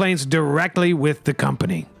their complaints directly with the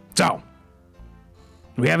company. So,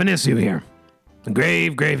 we have an issue here. A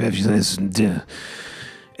grave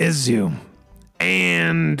issue.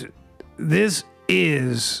 And this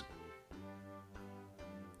is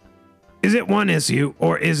it one issue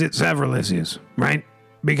or is it several issues, right?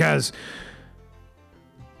 Because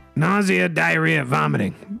nausea, diarrhea,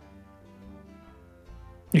 vomiting,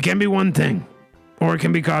 it can be one thing or it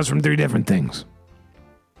can be caused from three different things.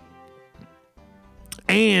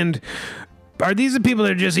 And are these the people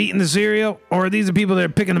that are just eating the cereal, or are these the people that are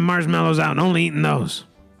picking the marshmallows out and only eating those?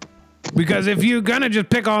 Because if you're going to just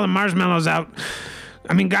pick all the marshmallows out,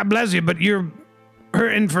 I mean, God bless you, but you're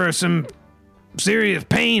hurting for some serious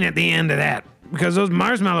pain at the end of that. Because those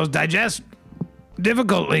marshmallows digest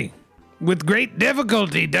difficultly. With great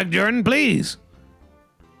difficulty, Doug Jordan, please.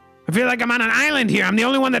 I feel like I'm on an island here. I'm the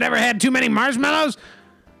only one that ever had too many marshmallows.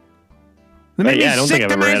 They make me sick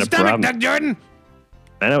to my stomach, Doug Jordan.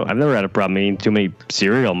 I know. I've never had a problem eating too many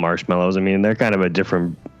cereal marshmallows. I mean, they're kind of a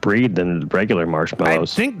different breed than regular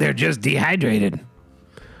marshmallows. I think they're just dehydrated.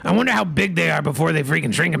 I wonder how big they are before they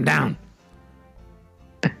freaking shrink them down.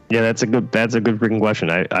 Yeah, that's a good freaking question.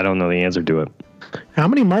 I don't know the answer to it. How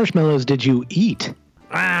many marshmallows did you eat?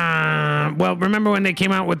 Well, remember when they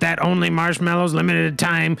came out with that only marshmallows, limited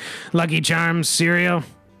time Lucky Charms cereal?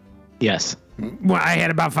 Yes. Well, I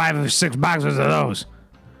had about 5 or 6 boxes of those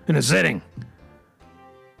in a sitting.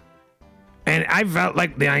 And I felt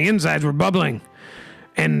like the insides were bubbling.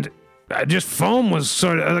 And just foam was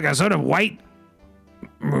sort of white,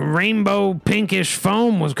 rainbow pinkish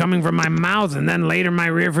foam was coming from my mouth and then later my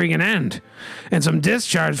rear freaking end. And some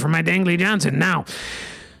discharge from my dangly Johnson. Now,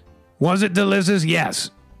 was it delicious? Yes.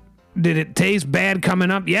 Did it taste bad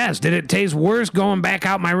coming up? Yes. Did it taste worse going back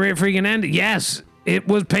out my rear freaking end? Yes. It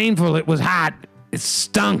was painful. It was hot. It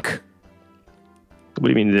stunk. What do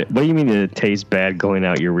you mean? What do you mean? Did it taste bad going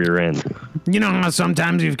out your rear end? You know how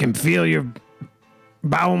sometimes you can feel your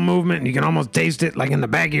bowel movement and you can almost taste it like in the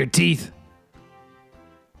back of your teeth?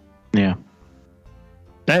 Yeah.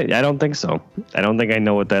 I don't think so. I don't think I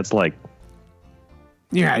know what that's like.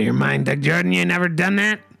 You're out of your mind, Doug Jordan. You never done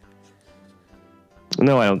that?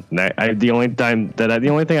 No, I don't. The only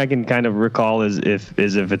thing I can kind of recall is if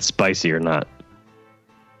it's spicy or not.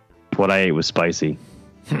 What I ate was spicy.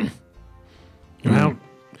 Well,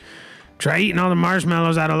 try eating all the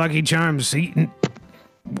marshmallows out of Lucky Charms.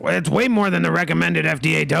 It's way more than the recommended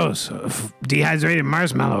FDA dose of dehydrated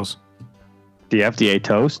marshmallows. The FDA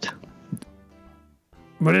toast?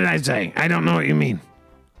 What did I say? I don't know what you mean.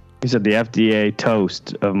 You said the FDA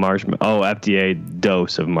toast of marshmallows. Oh, FDA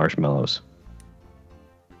dose of marshmallows.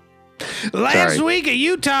 Last week, a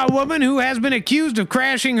Utah woman who has been accused of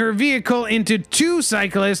crashing her vehicle into 2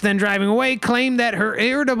 cyclists, then driving away, claimed that her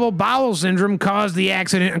irritable bowel syndrome caused the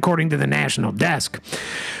accident, according to the National Desk.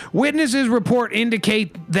 Witnesses report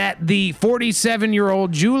indicate that the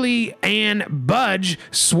 47-year-old Julie Ann Budge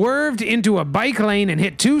swerved into a bike lane and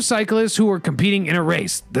hit 2 cyclists who were competing in a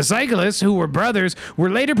race. The cyclists, who were brothers, were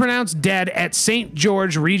later pronounced dead at St.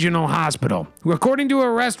 George Regional Hospital. According to an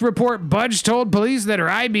arrest report, Budge told police that her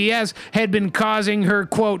IBS had been causing her,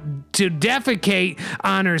 quote, to defecate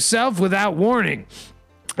on herself without warning.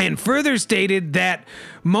 And further stated that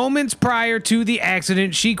moments prior to the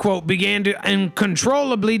accident, she, quote, began to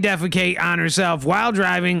uncontrollably defecate on herself while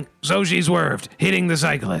driving, so she swerved, hitting the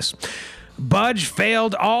cyclist. Budge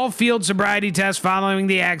failed all field sobriety tests following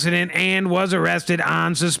the accident and was arrested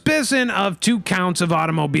on suspicion of 2 counts of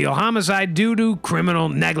automobile homicide due to criminal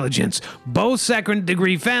negligence. Both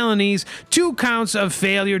second-degree felonies, 2 counts of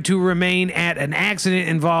failure to remain at an accident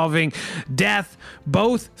involving death,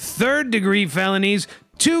 both third-degree felonies,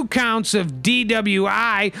 2 counts of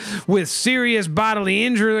DWI with serious bodily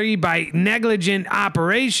injury by negligent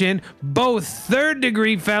operation, both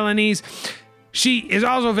third-degree felonies. She is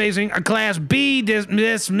also facing a Class B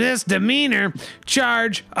misdemeanor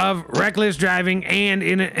charge of reckless driving and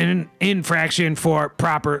an infraction for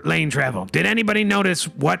proper lane travel. Did anybody notice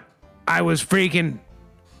what I was freaking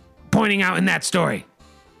pointing out in that story?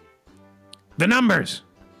 The numbers.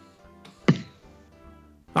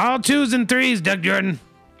 All 2s and 3s, Doug Jordan.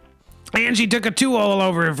 And she took a 2 all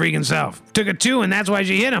over her freaking self. Took a 2, and that's why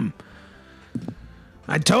she hit him.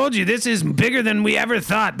 I told you, this is bigger than we ever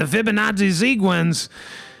thought. The Fibonacci sequence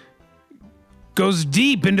goes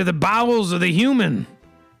deep into the bowels of the human.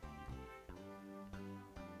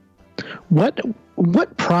 What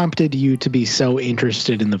prompted you to be so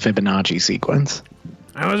interested in the Fibonacci sequence?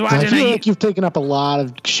 I was I watching. feel like you've taken up a lot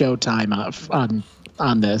of show time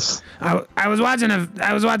on this. I was watching a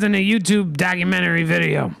YouTube documentary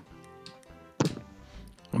video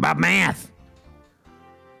about math.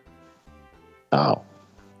 Oh.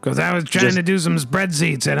 Because I was trying to do some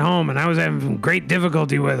spreadsheets at home, and I was having great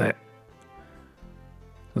difficulty with it.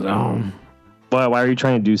 So, Why are you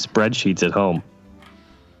trying to do spreadsheets at home?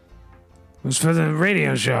 it was for the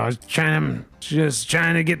radio show. I was trying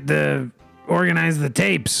to organize the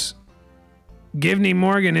tapes. Givney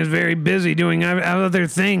Morgan is very busy doing other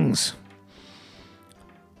things.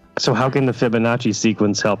 So how can the Fibonacci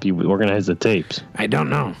sequence help you organize the tapes? I don't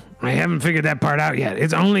know. I haven't figured that part out yet.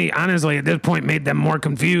 It's only, honestly, at this point, made them more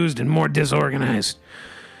confused and more disorganized.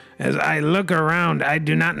 As I look around, I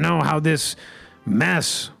do not know how this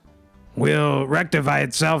mess will rectify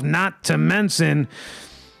itself, not to mention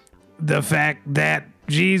the fact that,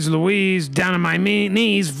 geez Louise, down on my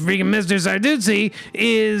knees, freaking Mr. Sarduzzi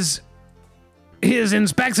his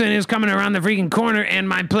inspection is coming around the freaking corner and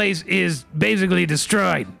my place is basically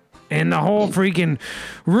destroyed. And the whole freaking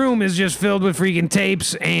room is just filled with freaking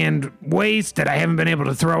tapes and waste that I haven't been able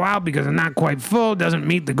to throw out because I'm not quite full, doesn't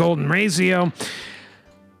meet the golden ratio.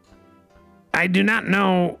 I do not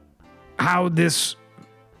know how this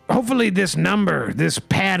hopefully this number, this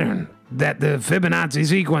pattern that the Fibonacci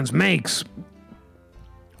sequence makes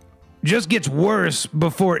just gets worse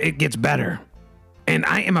before it gets better. And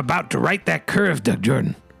I am about to write that curve, Doug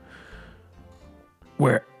Jordan,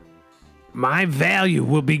 where my value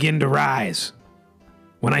will begin to rise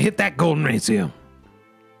when I hit that golden ratio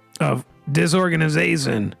of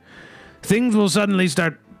disorganization. Things will suddenly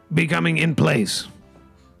start becoming in place.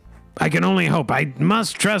 I can only hope. I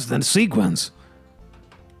must trust the sequence.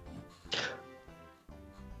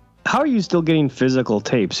 How are you still getting physical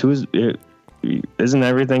tapes? Isn't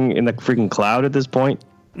everything in the freaking cloud at this point?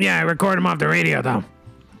 Yeah, I record them off the radio, though.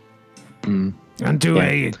 Onto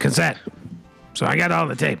a cassette. So I got all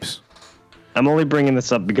the tapes. I'm only bringing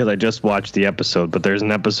this up because I just watched the episode, but there's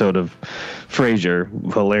an episode of Frasier,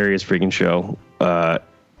 hilarious freaking show,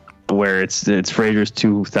 where it's Frasier's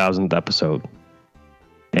 2000th episode.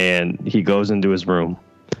 And he goes into his room,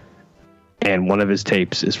 and one of his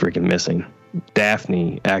tapes is freaking missing.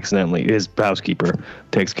 Daphne accidentally, his housekeeper,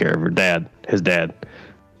 takes care of his dad,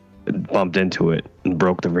 bumped into it and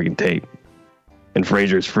broke the freaking tape. And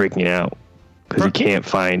Frasier's freaking out because he can't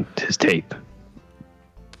find his tape.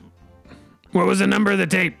 What was the number of the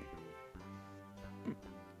tape?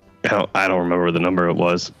 I don't remember the number it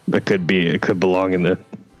was. It could belong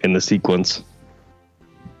in the sequence.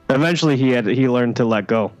 Eventually, he learned to let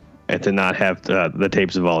go and to not have the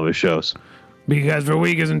tapes of all of his shows. Because for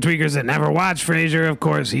weakers and tweakers that never watch Frasier, of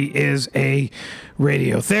course, he is a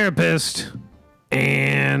radiotherapist,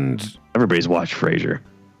 and everybody's watched Frasier.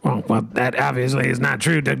 Well, that obviously is not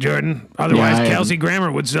true, Doug Jordan. Otherwise, Kelsey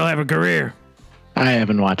Grammer would still have a career. I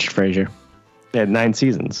haven't watched Frasier. It had 9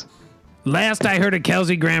 seasons. Last I heard of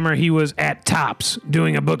Kelsey Grammer, he was at Tops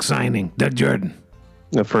doing a book signing. Doug Jordan.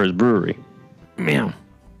 For his brewery. Yeah.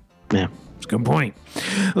 Yeah. That's a good point.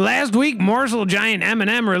 Last week, Morsel Giant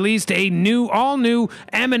M&M released a all new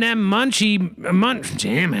M&M Munchie.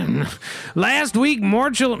 Jamming. Last week,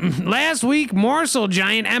 Morsel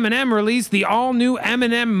Giant M&M released the all new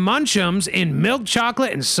M&M Munchums in milk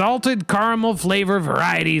chocolate and salted caramel flavor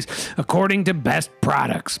varieties, according to Best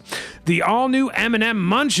Products. The all new M&M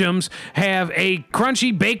Munchums have a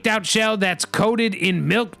crunchy baked out shell that's coated in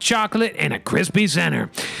milk chocolate and a crispy center.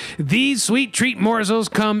 These sweet treat morsels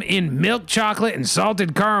come in milk chocolate and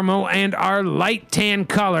salted caramel and are light tan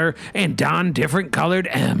color and don different colored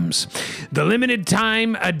M's. The limited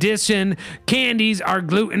time edition candies are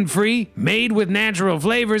gluten-free, made with natural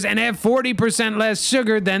flavors, and have 40% less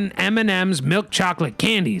sugar than M&M's milk chocolate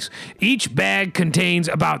candies. Each bag contains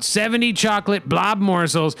about 70 chocolate blob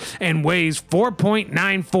morsels and weighs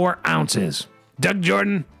 4.94 ounces. Doug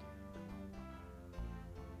Jordan?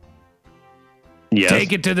 Yes.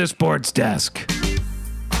 Take it to the sports desk.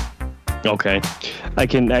 Okay, I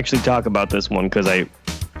can actually talk about this one because I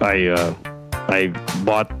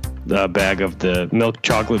bought a bag of the milk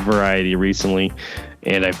chocolate variety recently,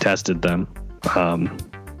 and I've tested them.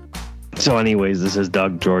 So, anyways, this is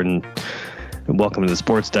Doug Jordan. Welcome to the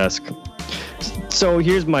sports desk. So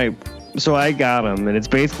I got them, and it's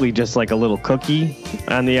basically just like a little cookie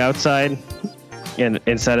on the outside, and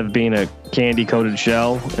instead of being a candy coated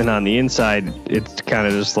shell, and on the inside, it's kind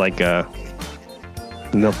of just like a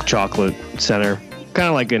milk chocolate center, kind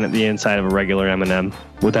of like in the inside of a regular M&M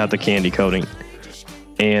without the candy coating.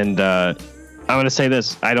 And I'm gonna say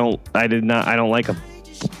this: I don't like them.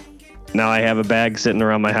 Now I have a bag sitting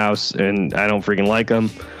around my house, and I don't freaking like them.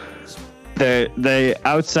 The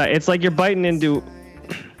outside, it's like you're biting into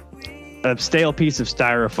a stale piece of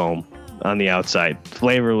styrofoam on the outside,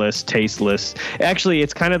 flavorless, tasteless. Actually,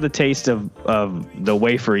 it's kind of the taste of the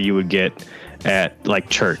wafer you would get at like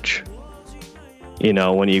church. You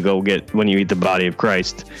know, when you eat the body of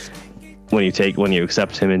Christ, when you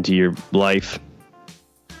accept him into your life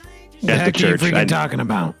at the church. What are you freaking talking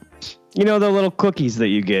about? You know, the little cookies that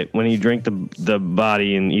you get when you drink the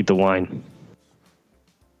body and eat the wine.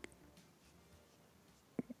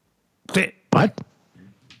 What?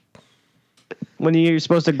 When you're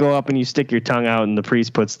supposed to go up and you stick your tongue out and the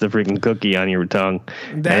priest puts the freaking cookie on your tongue.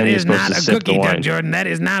 That is not a cookie, Doug Jordan. That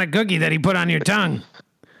is not a cookie that he put on your tongue.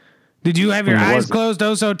 Did you have your eyes closed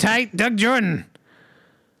oh so tight? Doug Jordan.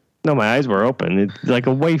 No, my eyes were open. It's like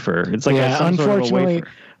a wafer. It's like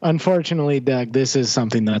unfortunately, Doug, this is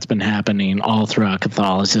something that's been happening all throughout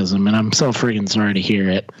Catholicism, and I'm so freaking sorry to hear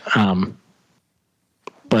it.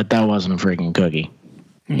 But that wasn't a freaking cookie.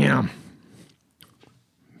 Yeah.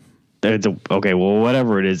 Okay, well,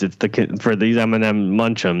 whatever it is, it's for these M&M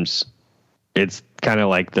Munchums, it's kind of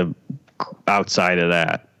like the outside of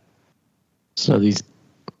that. So these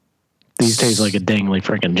taste like a dangly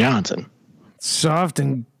freaking Johnson. Soft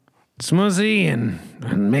and smoothie, and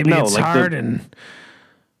maybe it's like hard and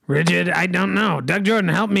Rigid, I don't know. Doug Jordan,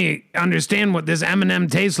 help me understand what this M&M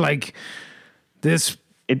tastes like. It's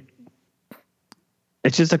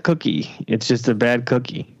just a cookie. It's just a bad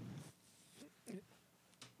cookie.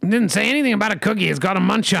 It didn't say anything about a cookie. It's got a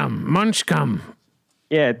munchgum.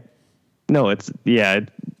 Yeah. No, it's a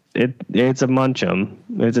munchum.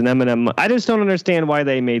 It's an M&M. I just don't understand why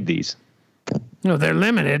they made these. No, they're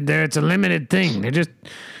limited. It's a limited thing. They're just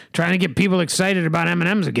trying to get people excited about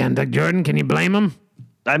M&Ms again. Doug Jordan, can you blame them?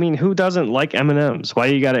 I mean, who doesn't like M&Ms? Why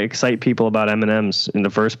you got to excite people about M&Ms in the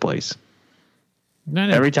first place?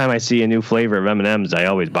 Every time I see a new flavor of M&Ms, I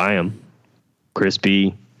always buy them.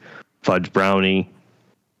 Crispy, fudge brownie,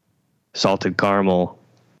 salted caramel,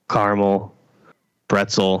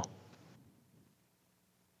 pretzel,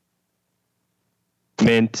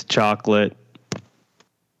 mint, chocolate,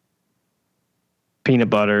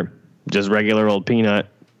 peanut butter, just regular old peanut,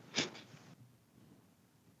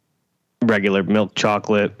 regular milk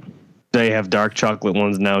chocolate. They have dark chocolate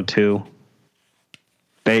ones now too.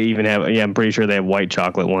 They even have, I'm pretty sure they have white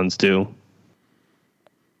chocolate ones too.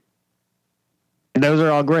 Those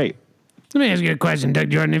are all great. Let me ask you a question,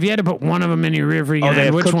 Doug Jordan. If you had to put one of them in your rear freaking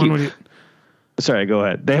head, which one would you... Sorry, go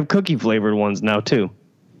ahead. They have cookie flavored ones now too.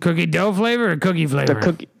 Cookie dough flavor or cookie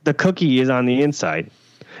flavor? The cookie is on the inside.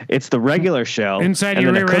 It's the regular shell. Inside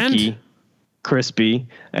your rear end? Crispy,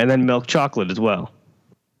 and then milk chocolate as well.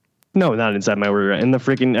 No, not inside my rear end. In the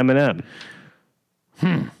freaking M&M.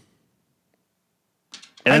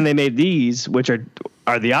 And then they made these, which are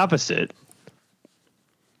the opposite.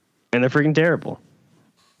 And they're freaking terrible.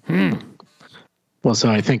 Well, so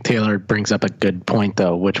I think Taylor brings up a good point,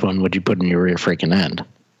 though. Which one would you put in your rear freaking end?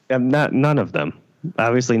 None of them.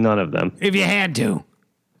 Obviously, none of them. If you had to.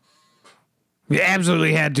 You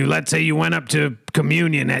absolutely had to. Let's say you went up to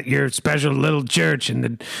communion at your special little church and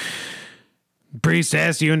the priest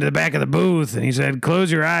asked you into the back of the booth and he said,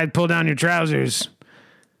 close your eyes, pull down your trousers.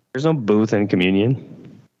 There's no booth in communion.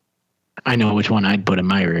 I know which one I'd put in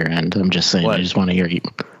my rear end. I'm just saying. What? I just want to hear you.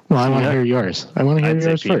 Well, I want to hear yours. I want to hear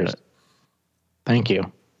yours first. Thank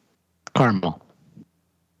you. Caramel.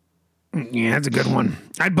 Yeah, that's a good one.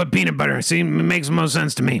 I'd put peanut butter. See, it makes the most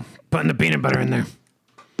sense to me. Putting the peanut butter in there.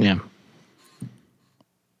 Yeah.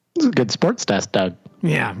 This is a good sports test, Doug.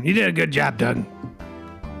 Yeah, you did a good job, Doug.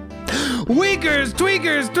 Weakers,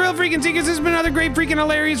 tweakers, thrill freaking seekers. This has been another great freaking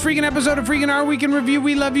hilarious freaking episode of freaking Our Week in Review.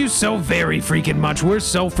 We love you so very freaking much. We're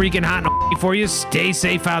so freaking hot and for you. Stay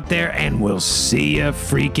safe out there and we'll see you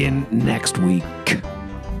freaking next week.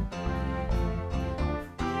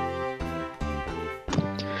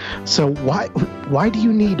 So why do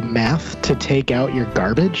you need math to take out your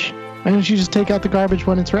garbage? Why don't you just take out the garbage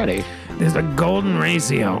when it's ready? There's a golden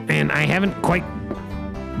ratio, and I haven't quite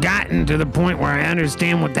gotten to the point where I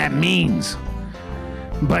understand what that means.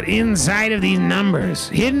 But inside of these numbers,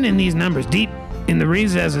 hidden in these numbers, deep in the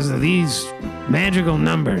recesses of these magical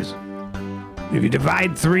numbers, if you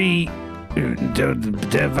divide 3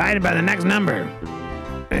 divided by the next number,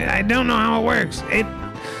 I don't know how it works.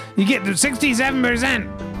 You get to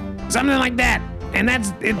 67%, something like that, and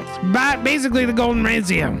it's about basically the golden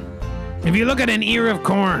ratio. If you look at an ear of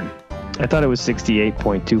corn. I thought it was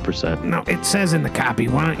 68.2%. No, it says in the copy.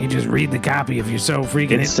 Why don't you just read the copy if you're so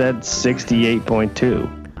freaking... It said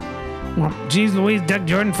 68.2. Well, geez Louise, Doug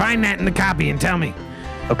Jordan, find that in the copy and tell me.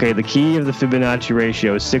 Okay, the key of the Fibonacci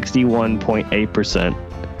ratio is 61.8%.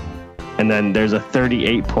 And then there's a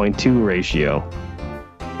 38.2 ratio.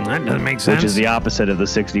 That doesn't make sense. Which is the opposite of the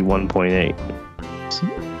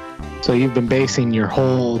 61.8. So you've been basing your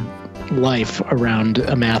whole life around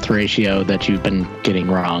a math ratio that you've been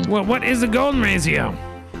getting wrong. Well, what is the golden ratio?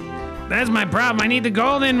 That's my problem. I need the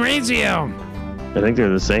golden ratio. I think they're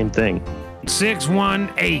the same thing.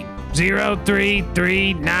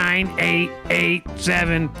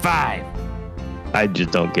 61803398875. I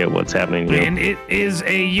just don't get what's happening here. And it is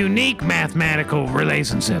a unique mathematical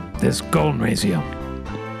relationship, this golden ratio.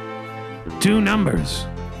 2 numbers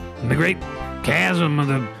in the great chasm of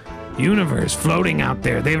the universe floating out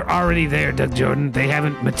there. They're already there, Doug Jordan. They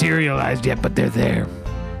haven't materialized yet, but they're there.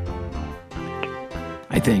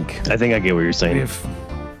 I think I get what you're saying.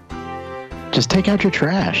 Just take out your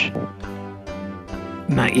trash.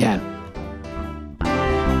 Not yet.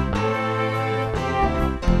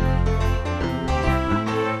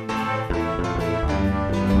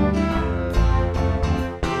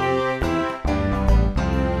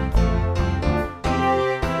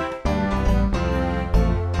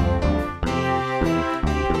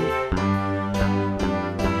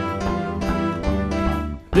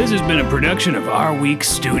 This has been a production of Our Week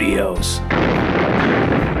Studios.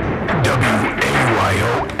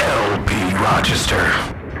 WAYO LP Rochester.